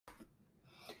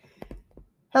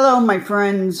Hello, my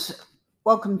friends.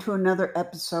 Welcome to another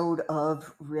episode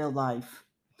of Real Life.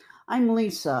 I'm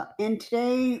Lisa, and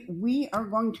today we are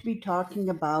going to be talking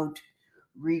about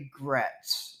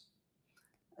regrets.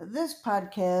 This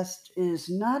podcast is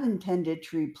not intended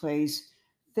to replace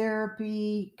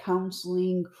therapy,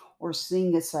 counseling, or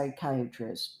seeing a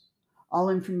psychiatrist. All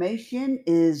information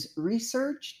is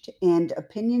researched and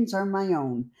opinions are my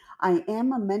own. I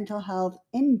am a mental health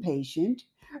inpatient,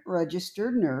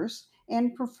 registered nurse,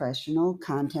 and professional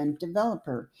content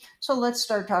developer. So let's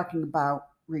start talking about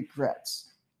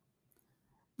regrets.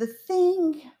 The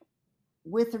thing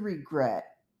with a regret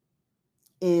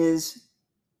is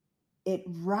it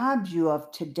robs you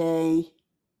of today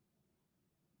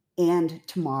and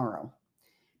tomorrow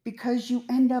because you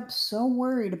end up so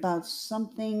worried about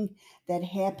something that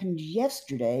happened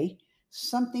yesterday,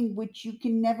 something which you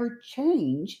can never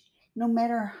change, no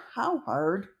matter how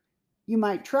hard you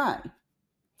might try.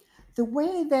 The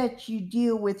way that you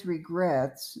deal with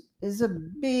regrets is a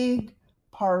big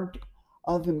part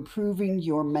of improving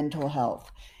your mental health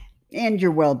and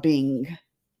your well being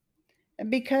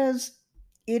because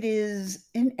it is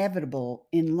inevitable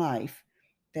in life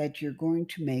that you're going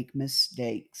to make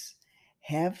mistakes,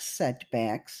 have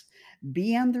setbacks,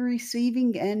 be on the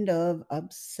receiving end of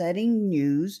upsetting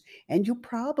news, and you'll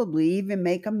probably even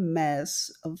make a mess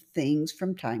of things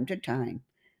from time to time.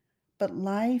 But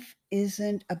life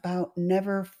isn't about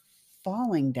never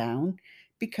falling down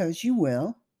because you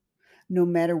will, no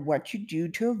matter what you do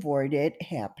to avoid it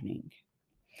happening.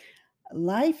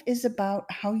 Life is about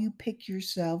how you pick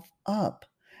yourself up,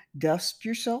 dust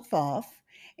yourself off,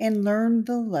 and learn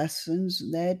the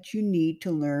lessons that you need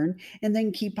to learn, and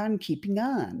then keep on keeping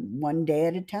on one day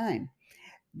at a time.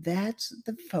 That's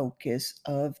the focus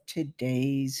of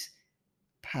today's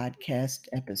podcast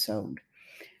episode.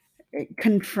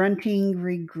 Confronting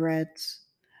regrets,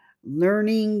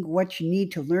 learning what you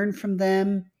need to learn from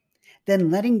them,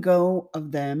 then letting go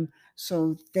of them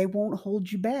so they won't hold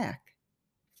you back.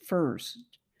 First,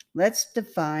 let's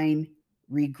define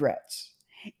regrets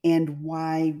and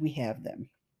why we have them.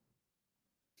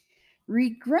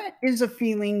 Regret is a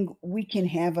feeling we can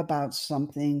have about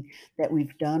something that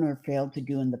we've done or failed to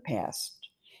do in the past.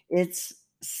 It's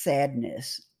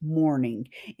sadness, mourning,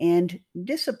 and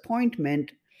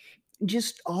disappointment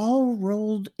just all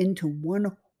rolled into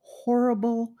one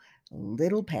horrible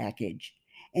little package.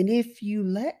 And if you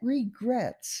let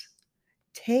regrets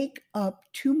take up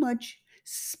too much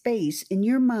space in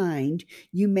your mind,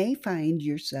 you may find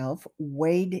yourself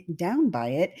weighed down by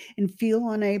it and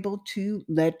feel unable to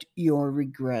let your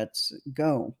regrets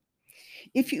go.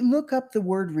 If you look up the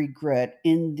word regret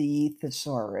in the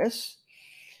thesaurus,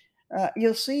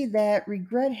 you'll see that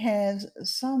regret has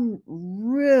some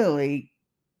really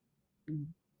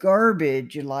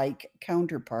garbage like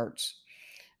counterparts.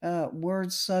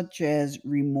 Words such as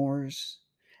remorse,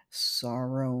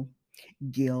 sorrow,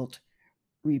 guilt,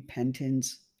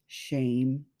 repentance,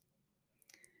 shame.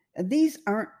 And these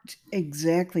aren't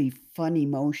exactly fun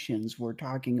emotions we're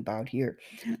talking about here.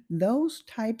 Those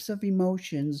types of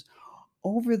emotions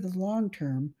over the long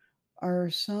term are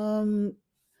some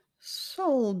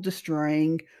soul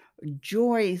destroying,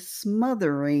 joy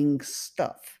smothering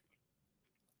stuff.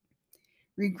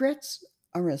 Regrets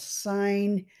are a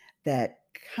sign that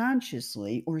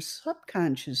consciously or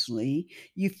subconsciously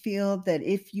you feel that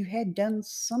if you had done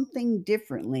something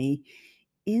differently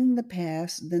in the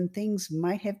past, then things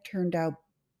might have turned out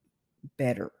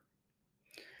better.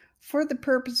 For the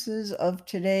purposes of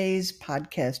today's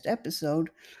podcast episode,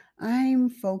 I'm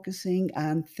focusing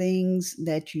on things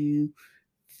that you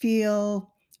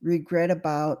feel regret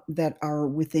about that are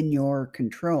within your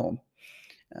control.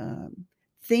 Um,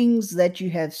 Things that you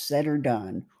have said or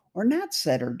done, or not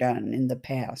said or done in the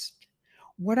past.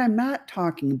 What I'm not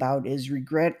talking about is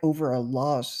regret over a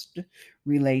lost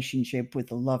relationship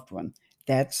with a loved one.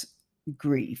 That's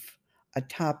grief, a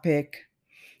topic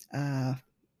uh,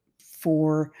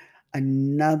 for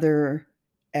another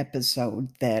episode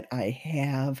that I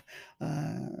have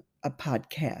a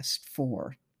podcast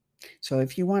for. So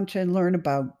if you want to learn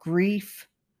about grief,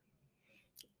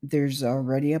 there's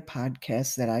already a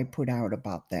podcast that I put out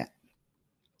about that.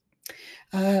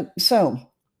 So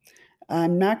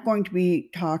I'm not going to be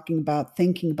talking about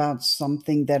thinking about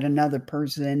something that another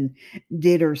person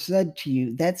did or said to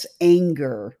you. That's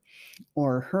anger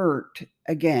or hurt.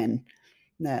 Again,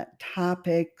 that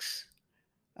topics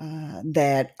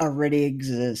that already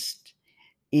exist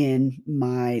in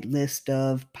my list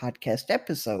of podcast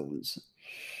episodes.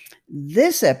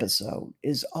 This episode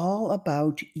is all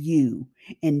about you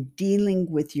and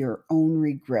dealing with your own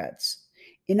regrets.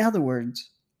 In other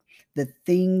words, the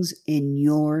things in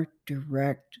your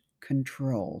direct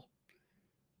control.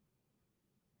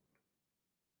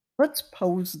 Let's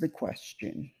pose the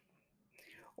question: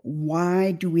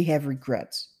 why do we have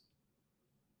regrets?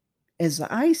 As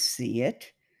I see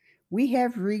it, we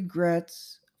have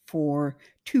regrets for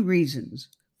two reasons.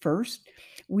 First,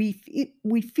 we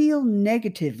feel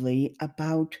negatively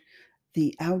about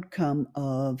the outcome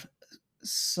of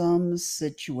some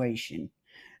situation.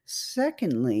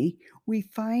 Secondly, we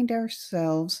find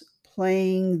ourselves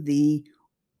playing the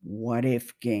what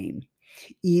if game,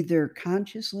 either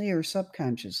consciously or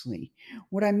subconsciously.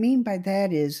 What I mean by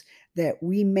that is that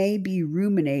we may be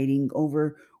ruminating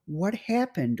over what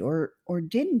happened or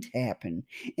didn't happen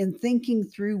and thinking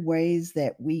through ways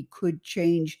that we could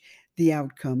change the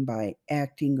outcome by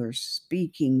acting or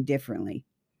speaking differently.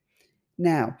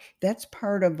 Now, that's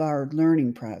part of our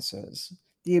learning process.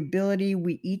 The ability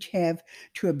we each have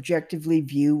to objectively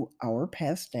view our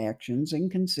past actions and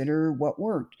consider what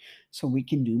worked so we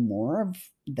can do more of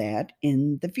that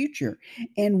in the future,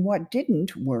 and what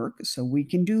didn't work so we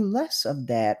can do less of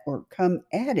that or come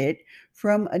at it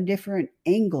from a different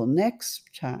angle next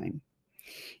time.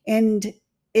 And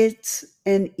it's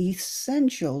an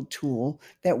essential tool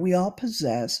that we all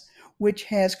possess, which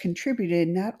has contributed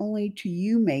not only to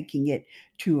you making it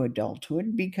to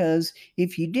adulthood, because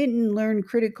if you didn't learn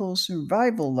critical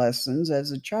survival lessons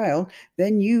as a child,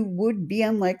 then you would be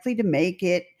unlikely to make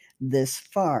it this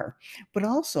far, but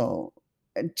also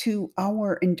to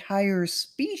our entire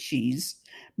species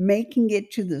making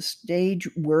it to the stage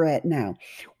we're at now.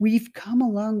 We've come a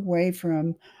long way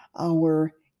from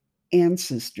our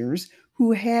ancestors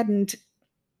who hadn't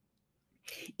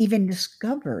even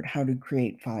discovered how to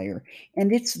create fire.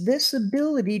 And it's this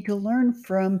ability to learn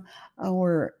from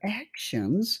our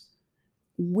actions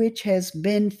which has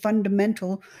been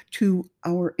fundamental to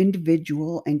our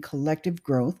individual and collective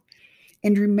growth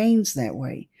and remains that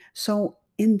way. So,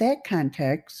 in that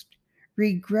context,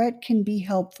 regret can be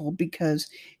helpful because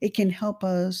it can help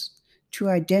us to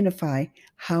identify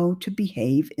how to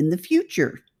behave in the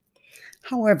future.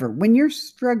 However, when you're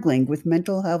struggling with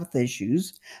mental health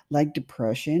issues like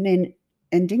depression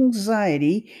and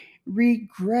anxiety,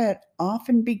 regret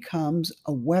often becomes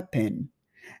a weapon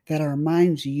that our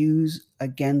minds use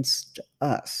against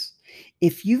us.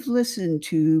 If you've listened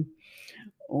to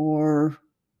or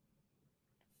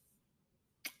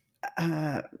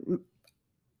uh,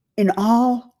 in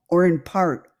all or in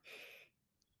part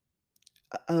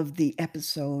of the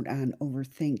episode on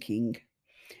overthinking,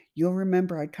 you'll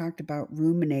remember I talked about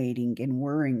ruminating and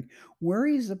worrying.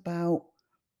 Worries about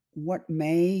what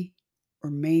may or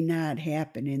may not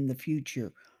happen in the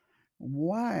future,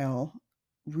 while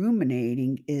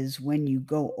ruminating is when you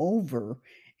go over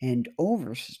and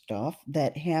over stuff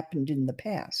that happened in the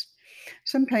past.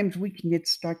 Sometimes we can get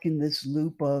stuck in this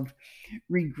loop of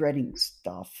regretting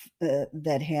stuff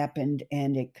that happened,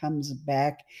 and it comes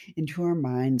back into our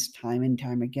minds time and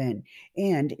time again.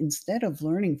 And instead of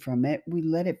learning from it, we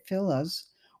let it fill us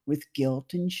with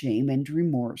guilt and shame and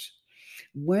remorse.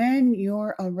 When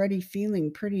you're already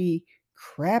feeling pretty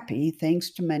crappy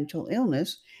thanks to mental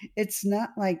illness, it's not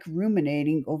like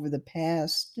ruminating over the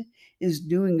past is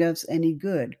doing us any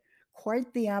good.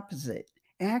 Quite the opposite,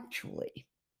 actually.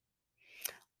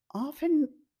 Often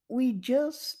we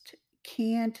just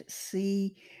can't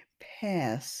see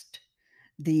past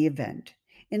the event.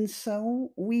 And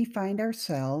so we find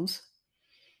ourselves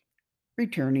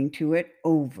returning to it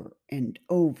over and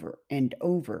over and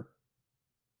over.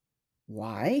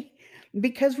 Why?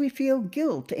 Because we feel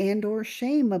guilt and or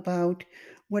shame about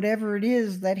whatever it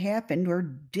is that happened or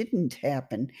didn't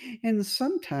happen. And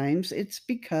sometimes it's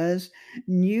because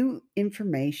new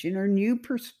information or new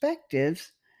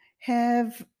perspectives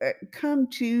have come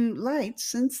to light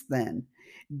since then.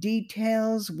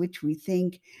 Details which we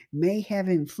think may have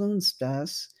influenced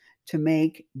us to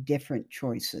make different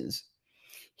choices.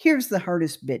 Here's the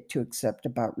hardest bit to accept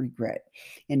about regret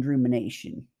and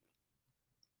rumination: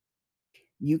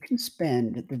 you can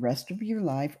spend the rest of your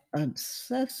life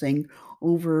obsessing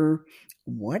over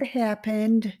what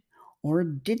happened or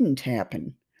didn't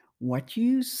happen, what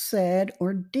you said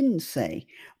or didn't say,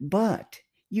 but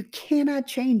you cannot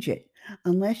change it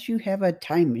unless you have a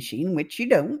time machine, which you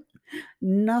don't.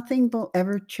 Nothing will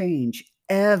ever change,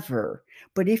 ever.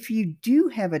 But if you do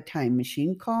have a time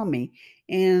machine, call me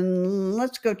and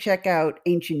let's go check out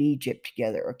ancient Egypt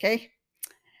together, okay?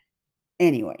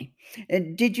 Anyway,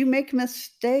 did you make a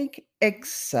mistake?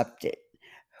 Accept it.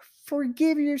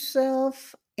 Forgive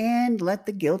yourself and let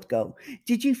the guilt go.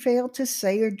 Did you fail to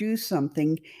say or do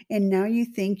something and now you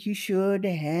think you should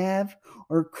have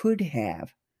or could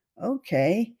have?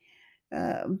 Okay.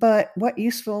 But what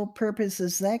useful purpose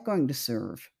is that going to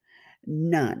serve?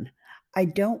 None. I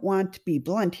don't want to be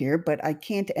blunt here, but I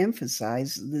can't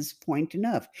emphasize this point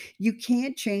enough. You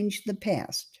can't change the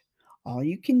past. All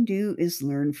you can do is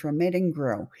learn from it and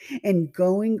grow. And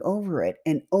going over it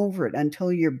and over it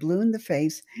until you're blue in the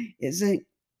face isn't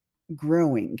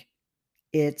growing,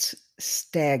 it's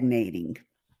stagnating.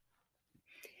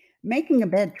 Making a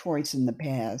bad choice in the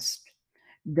past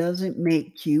doesn't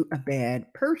make you a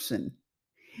bad person.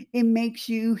 It makes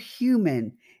you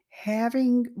human.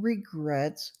 Having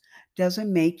regrets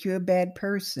doesn't make you a bad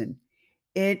person.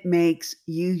 It makes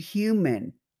you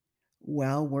human.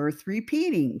 Well, worth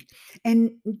repeating.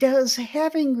 And does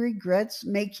having regrets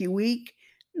make you weak?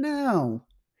 No,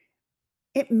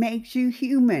 it makes you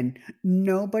human.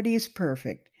 Nobody is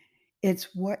perfect.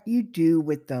 It's what you do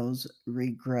with those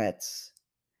regrets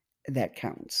that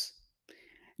counts.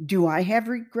 Do I have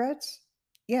regrets?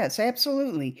 Yes,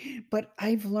 absolutely. But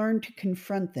I've learned to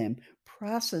confront them,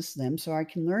 process them so I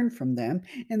can learn from them,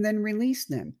 and then release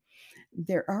them.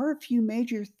 There are a few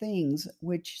major things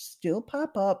which still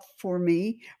pop up for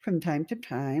me from time to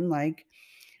time, like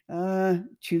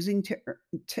choosing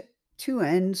to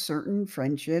end certain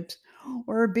friendships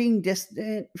or being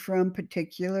distant from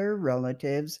particular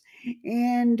relatives.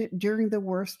 And during the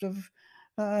worst of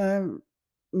uh,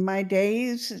 my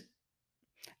days,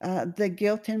 the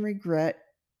guilt and regret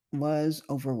was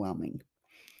overwhelming.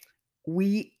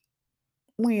 We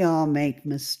we all make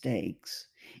mistakes.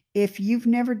 If you've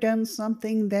never done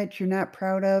something that you're not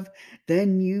proud of,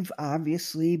 then you've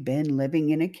obviously been living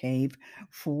in a cave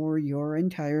for your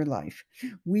entire life.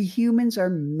 We humans are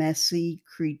messy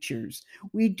creatures.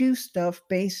 We do stuff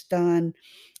based on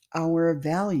our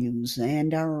values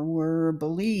and our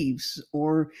beliefs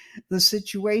or the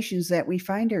situations that we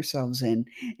find ourselves in.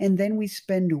 And then we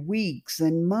spend weeks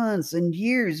and months and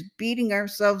years beating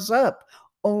ourselves up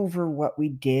over what we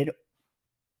did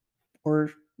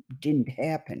or didn't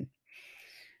happen.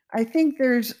 I think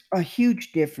there's a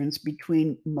huge difference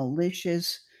between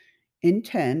malicious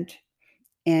intent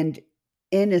and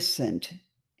innocent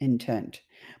intent,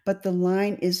 but the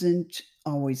line isn't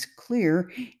always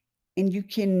clear, and you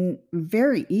can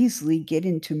very easily get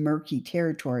into murky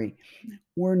territory.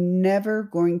 We're never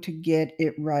going to get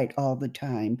it right all the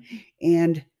time.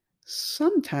 And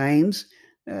sometimes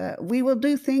we will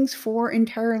do things for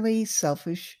entirely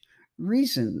selfish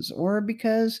reasons or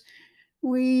because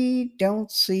we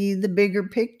don't see the bigger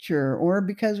picture or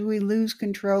because we lose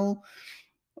control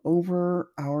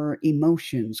over our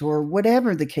emotions or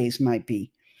whatever the case might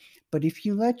be. But if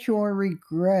you let your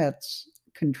regrets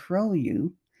control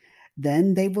you,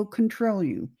 then they will control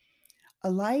you. A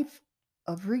life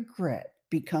of regret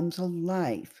becomes a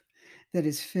life that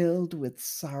is filled with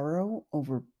sorrow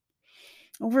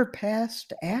over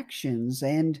past actions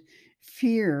and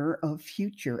fear of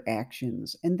future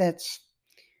actions. And that's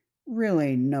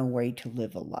really no way to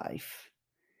live a life.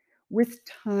 With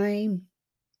time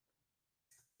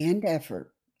and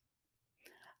effort,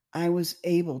 I was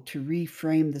able to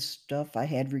reframe the stuff I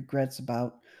had regrets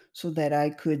about so that I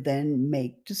could then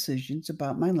make decisions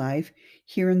about my life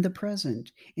here in the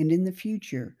present and in the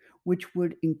future, which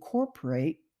would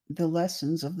incorporate the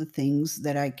lessons of the things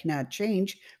that I cannot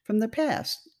change from the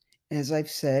past, as I've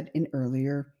said in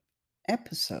earlier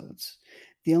episodes.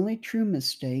 The only true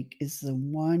mistake is the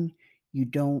one you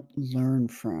don't learn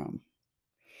from.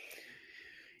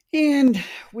 And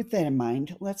with that in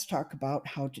mind, let's talk about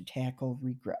how to tackle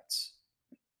regrets.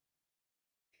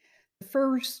 The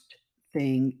first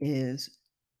thing is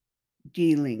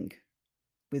dealing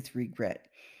with regret.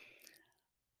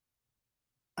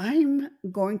 I'm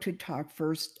going to talk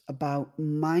first about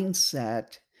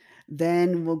mindset,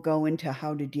 then we'll go into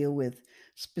how to deal with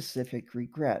specific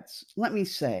regrets. Let me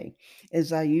say,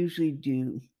 as I usually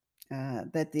do,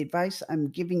 that the advice I'm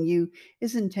giving you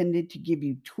is intended to give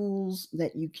you tools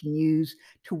that you can use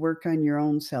to work on your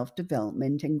own self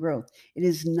development and growth. It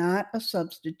is not a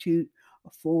substitute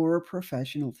for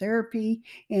professional therapy.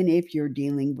 And if you're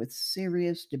dealing with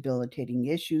serious, debilitating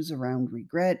issues around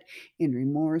regret, and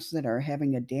remorse that are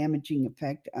having a damaging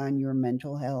effect on your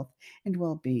mental health and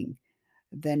well being,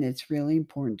 then it's really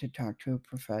important to talk to a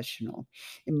professional.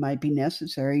 It might be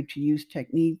necessary to use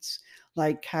techniques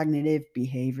like cognitive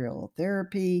behavioral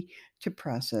therapy to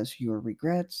process your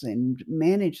regrets and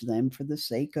manage them for the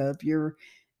sake of your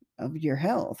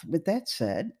health. With that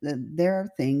said, there are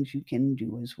things you can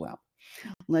do as well.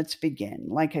 Let's begin.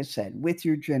 Like I said, with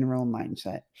your general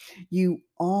mindset. You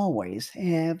always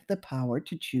have the power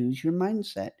to choose your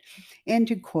mindset. And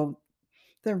to quote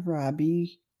the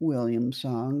Robbie Williams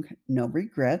song, No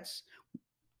Regrets,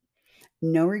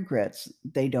 No regrets,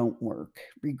 they don't work.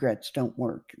 Regrets don't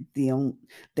work. They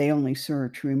only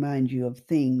serve to remind you of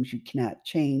things you cannot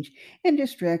change and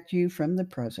distract you from the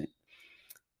present.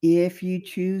 If you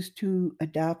choose to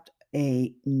adopt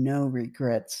a no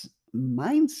regrets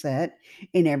mindset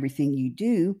in everything you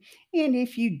do, and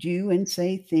if you do and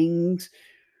say things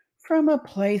from a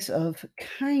place of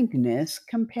kindness,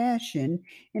 compassion,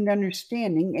 and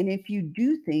understanding, and if you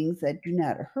do things that do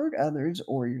not hurt others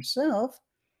or yourself,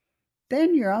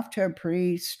 then you're off to a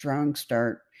pretty strong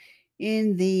start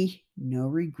in the no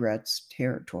regrets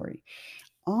territory.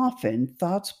 Often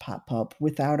thoughts pop up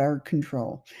without our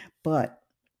control, but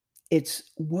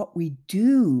it's what we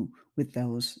do with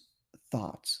those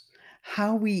thoughts,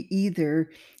 how we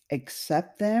either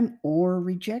accept them or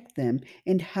reject them,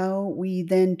 and how we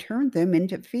then turn them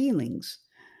into feelings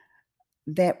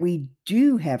that we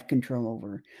do have control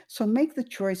over. So make the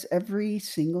choice every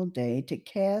single day to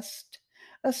cast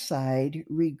aside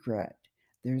regret.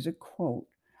 There's a quote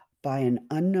by an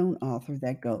unknown author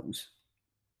that goes,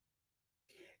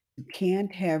 "You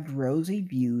can't have rosy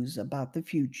views about the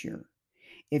future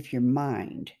if your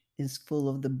mind is full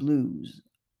of the blues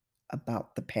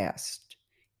about the past."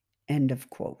 End of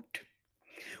quote.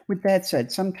 With that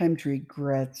said, sometimes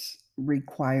regrets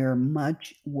require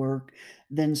much work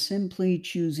than simply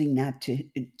choosing not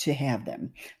to have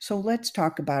them. So let's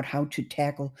talk about how to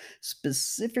tackle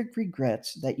specific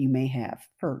regrets that you may have.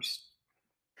 First,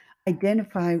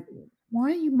 identify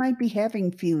why you might be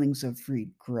having feelings of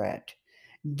regret.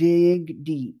 Dig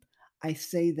deep. I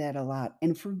say that a lot,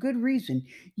 and for good reason.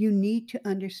 You need to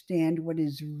understand what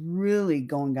is really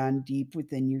going on deep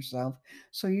within yourself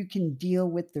so you can deal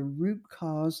with the root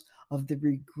cause of the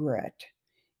regret.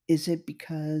 Is it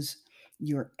because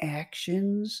your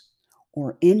actions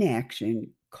or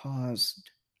inaction caused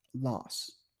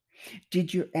loss?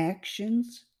 Did your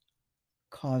actions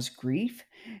cause grief?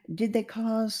 Did they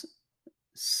cause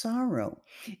sorrow?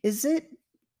 Is it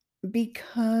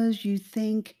because you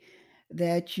think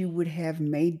that you would have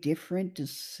made different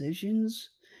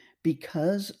decisions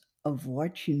because of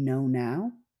what you know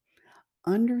now?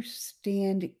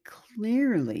 Understand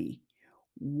clearly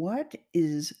what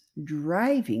is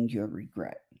driving your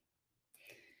regret.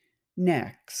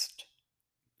 Next,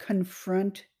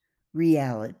 confront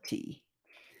reality.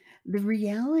 The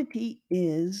reality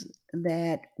is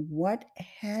that what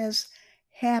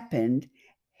happened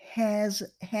has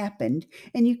happened,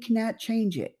 and you cannot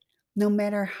change it. No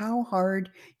matter how hard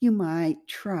you might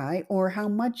try or how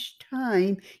much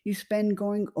time you spend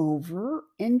going over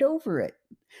and over it,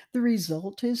 the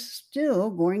result is still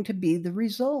going to be the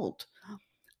result.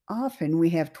 Often we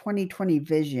have 20/20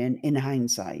 vision in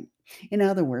hindsight. In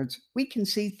other words, we can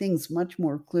see things much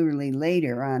more clearly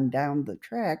later on down the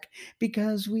track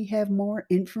because we have more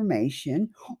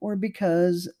information or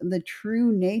because the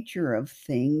true nature of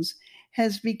things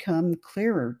has become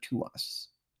clearer to us.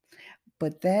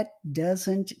 But that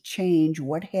doesn't change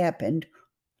what happened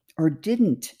or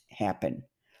didn't happen.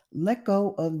 Let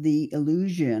go of the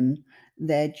illusion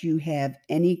that you have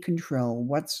any control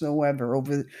whatsoever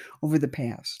over the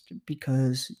past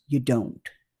because you don't.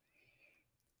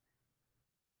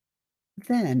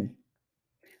 Then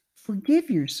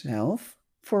forgive yourself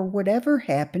for whatever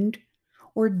happened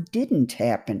or didn't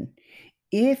happen.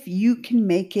 If you can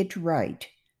make it right,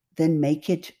 then make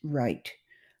it right.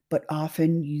 But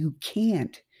often you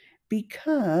can't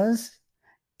because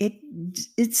it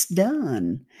it's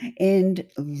done and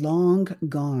long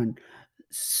gone.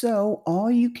 So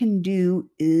all you can do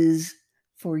is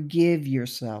forgive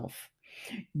yourself.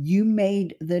 You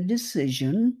made the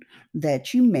decision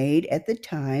that you made at the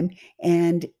time,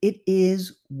 and it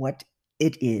is what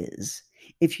it is.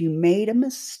 If you made a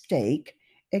mistake,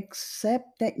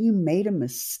 accept that you made a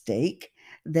mistake,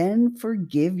 then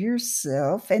forgive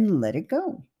yourself and let it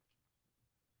go.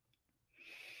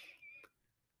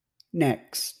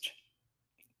 Next,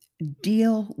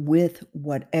 deal with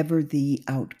whatever the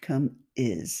outcome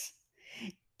is.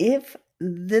 If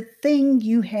the thing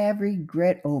you have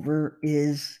regret over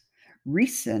is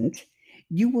recent,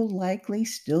 you will likely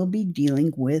still be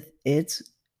dealing with its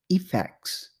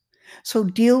effects. So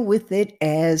deal with it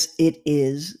as it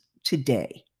is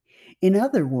today. In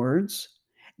other words,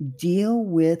 deal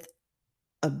with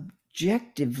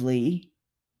objectively,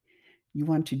 you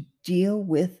want to deal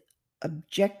with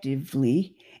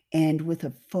objectively and with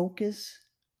a focus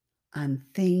on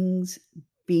things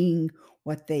being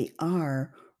what they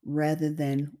are rather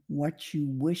than what you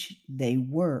wish they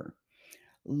were.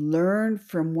 Learn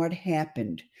from what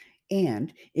happened.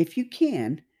 And if you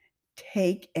can,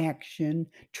 take action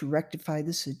to rectify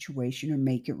the situation or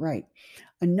make it right.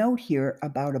 A note here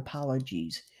about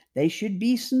apologies. They should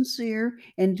be sincere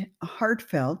and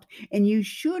heartfelt, and you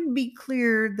should be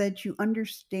clear that you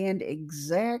understand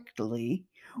exactly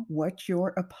what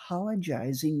you're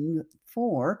apologizing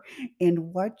for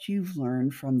and what you've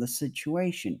learned from the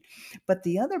situation. But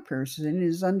the other person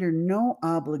is under no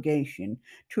obligation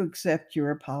to accept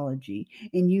your apology,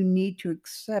 and you need to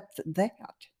accept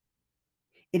that.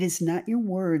 It is not your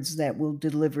words that will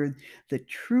deliver the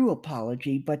true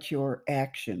apology, but your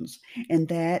actions, and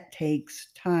that takes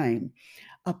time.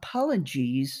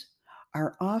 Apologies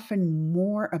are often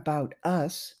more about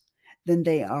us than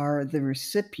they are the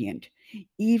recipient.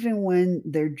 Even when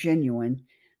they're genuine,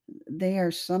 they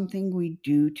are something we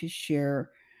do to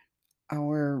share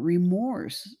our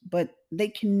remorse, but they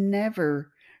can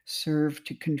never serve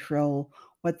to control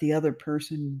what the other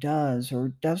person does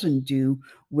or doesn't do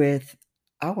with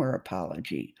our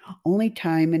apology. Only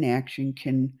time and action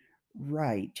can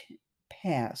right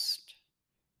past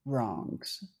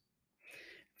wrongs.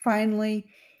 Finally,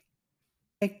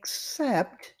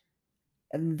 accept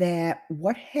that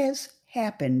what has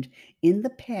happened in the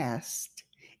past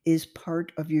is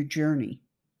part of your journey.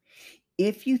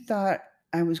 If you thought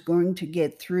I was going to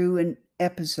get through an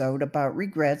episode about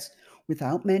regrets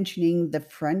without mentioning the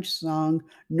French song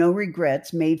No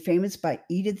Regrets, made famous by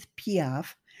Edith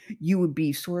Piaf, you would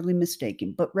be sorely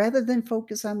mistaken. But rather than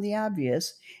focus on the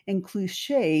obvious and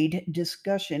cliched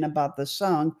discussion about the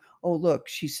song, oh, look,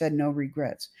 she said no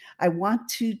regrets, I want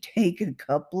to take a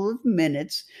couple of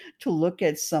minutes to look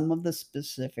at some of the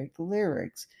specific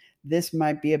lyrics. This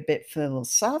might be a bit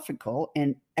philosophical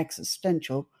and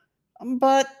existential,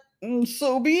 but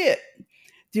so be it.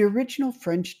 The original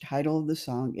French title of the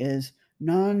song is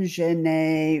Non je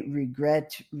ne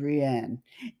regrette rien,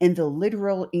 and the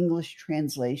literal English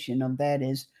translation of that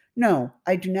is No,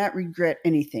 I do not regret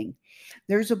anything.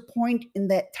 There's a point in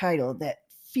that title that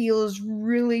feels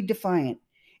really defiant.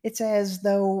 It's as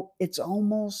though it's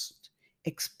almost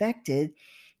expected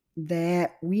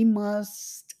that we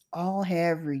must all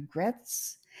have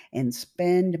regrets and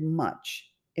spend much,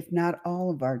 if not all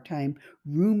of our time,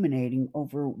 ruminating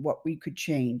over what we could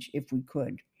change if we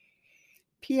could.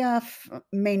 Piaf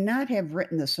may not have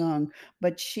written the song,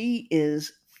 but she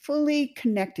is fully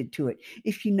connected to it.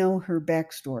 If you know her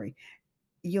backstory,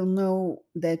 you'll know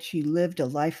that she lived a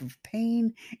life of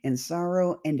pain and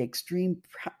sorrow and extreme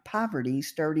poverty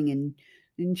starting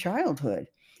in childhood.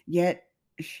 Yet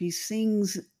she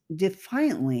sings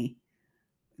defiantly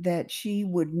that she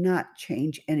would not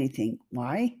change anything.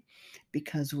 Why?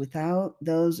 Because without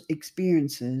those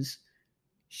experiences,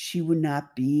 she would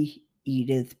not be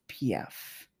Edith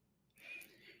Piaf.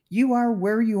 You are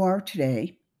where you are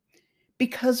today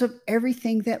because of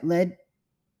everything that led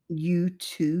you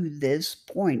to this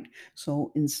point.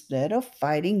 So instead of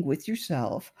fighting with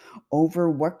yourself over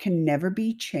what can never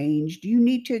be changed, you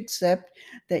need to accept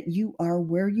that you are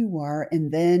where you are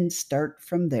and then start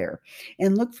from there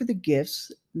and look for the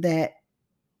gifts that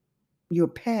your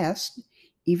past,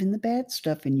 even the bad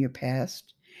stuff in your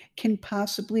past, can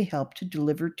possibly help to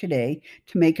deliver today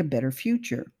to make a better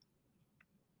future.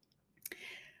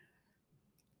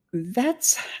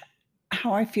 That's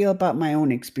how I feel about my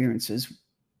own experiences.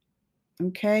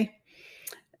 Okay.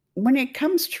 When it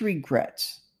comes to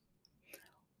regrets,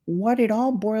 what it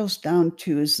all boils down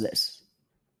to is this: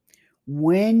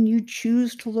 when you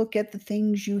choose to look at the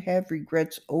things you have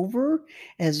regrets over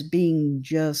as being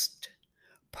just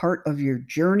part of your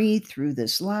journey through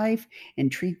this life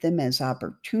and treat them as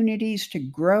opportunities to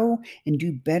grow and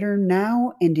do better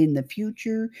now and in the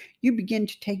future, you begin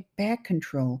to take back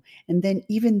control. And then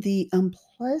even the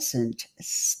unpleasant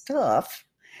stuff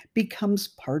becomes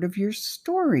part of your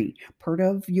story, part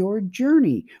of your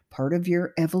journey, part of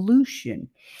your evolution.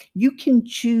 You can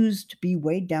choose to be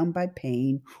weighed down by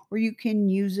pain, or you can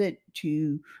use it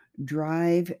to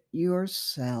drive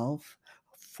yourself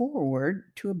forward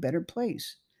to a better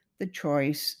place. The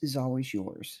choice is always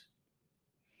yours.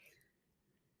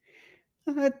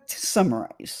 To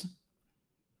summarize,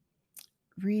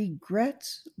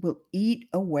 regrets will eat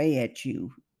away at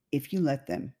you if you let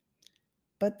them,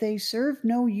 but they serve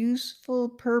no useful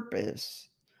purpose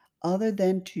other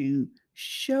than to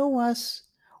show us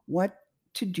what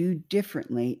to do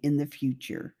differently in the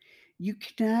future. You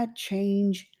cannot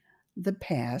change the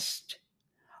past,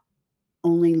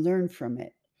 only learn from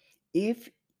it. If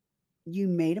you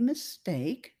made a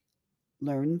mistake,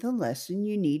 learn the lesson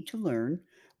you need to learn,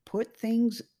 put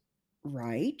things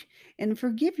right, and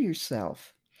forgive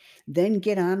yourself. Then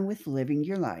get on with living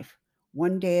your life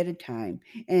one day at a time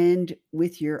and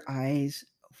with your eyes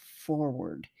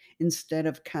forward instead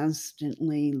of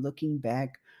constantly looking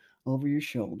back over your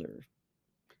shoulder.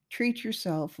 Treat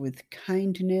yourself with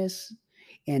kindness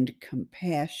and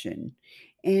compassion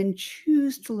and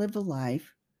choose to live a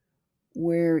life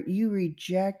where you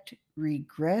reject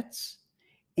regrets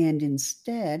and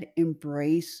instead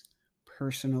embrace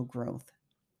personal growth.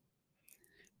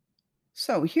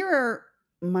 So, here are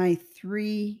my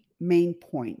three main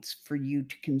points for you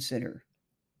to consider.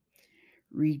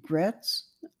 Regrets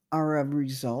are a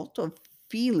result of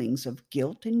feelings of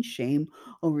guilt and shame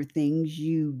over things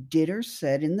you did or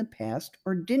said in the past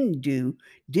or didn't do,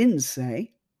 didn't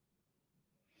say.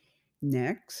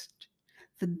 Next,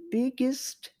 the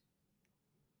biggest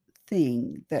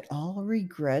thing that all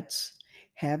regrets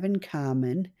have in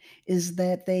common is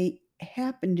that they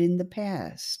happened in the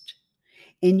past,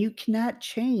 and you cannot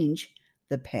change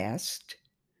the past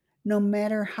no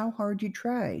matter how hard you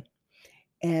try.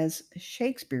 As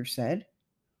Shakespeare said,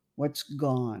 what's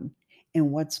gone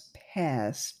and what's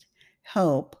past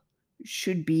help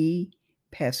should be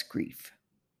past grief.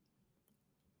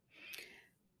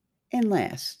 And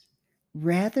last,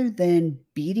 rather than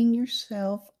beating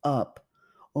yourself up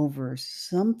over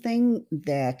something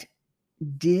that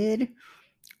did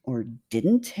or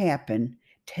didn't happen,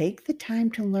 take the time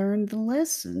to learn the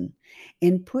lesson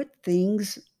and put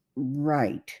things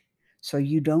right so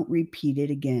you don't repeat it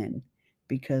again,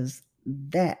 because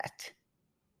that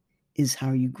is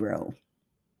how you grow.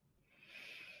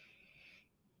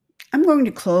 I'm going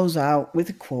to close out with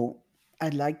a quote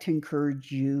I'd like to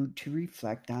encourage you to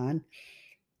reflect on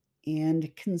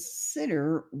and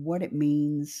consider what it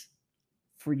means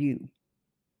for you.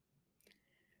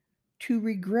 To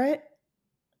regret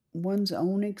one's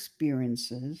own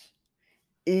experiences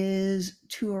is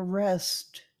to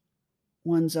arrest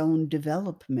one's own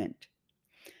development.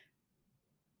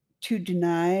 To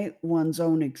deny one's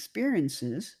own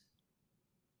experiences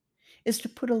is to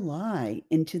put a lie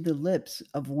into the lips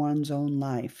of one's own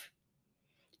life.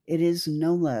 It is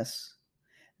no less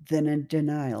than a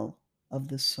denial of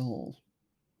the soul.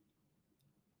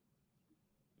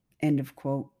 End of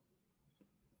quote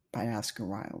by Oscar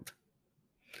Wilde.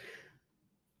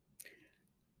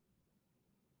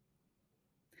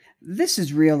 This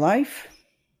is real life.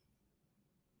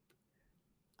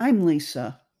 I'm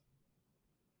Lisa.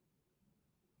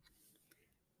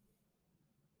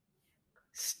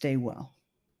 Stay well.